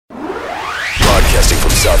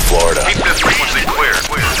South Florida. Keep this frequency clear.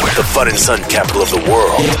 The fun and sun capital of the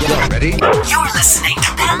world. Ready? You're listening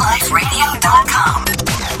to PetLifeRadio.com.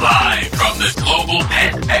 Live from the Global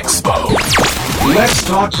Pet Expo. Let's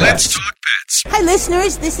talk pets. Hi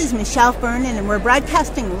listeners, this is Michelle Fernan and we're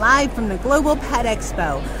broadcasting live from the Global Pet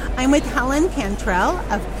Expo. I'm with Helen Cantrell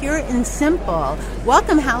of Pure and Simple.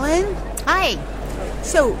 Welcome, Helen. Hi.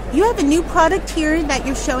 So you have a new product here that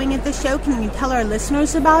you're showing at the show. Can you tell our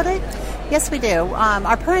listeners about it? Yes, we do.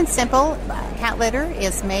 Our Pure and Simple cat litter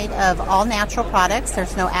is made of all natural products.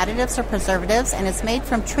 There's no additives or preservatives, and it's made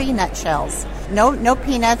from tree nut shells. No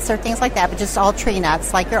peanuts or things like that, but just all tree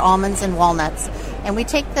nuts, like your almonds and walnuts. And we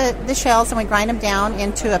take the shells and we grind them down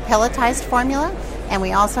into a pelletized formula, and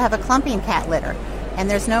we also have a clumping cat litter. And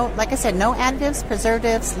there's no, like I said, no additives,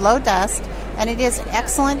 preservatives, low dust, and it is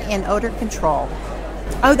excellent in odor control.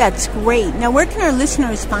 Oh, that's great. Now, where can our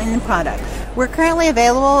listeners find the product? We're currently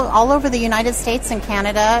available all over the United States and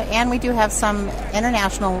Canada, and we do have some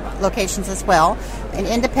international locations as well, in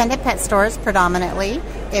independent pet stores predominantly.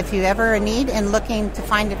 If you ever need and looking to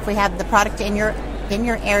find if we have the product in your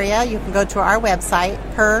area, you can go to our website,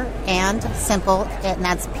 Pure and Simple, and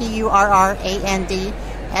that's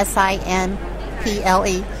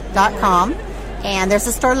PurandSimple.com, and there's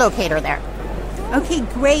a store locator there. Okay,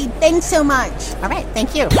 great. Thanks so much. All right,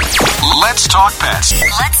 thank you. Let's talk pets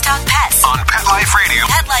Let's talk pets on Pet Life Radio.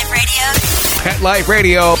 Pet Life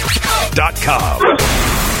Radio.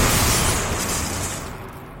 PetLifeRadio.com.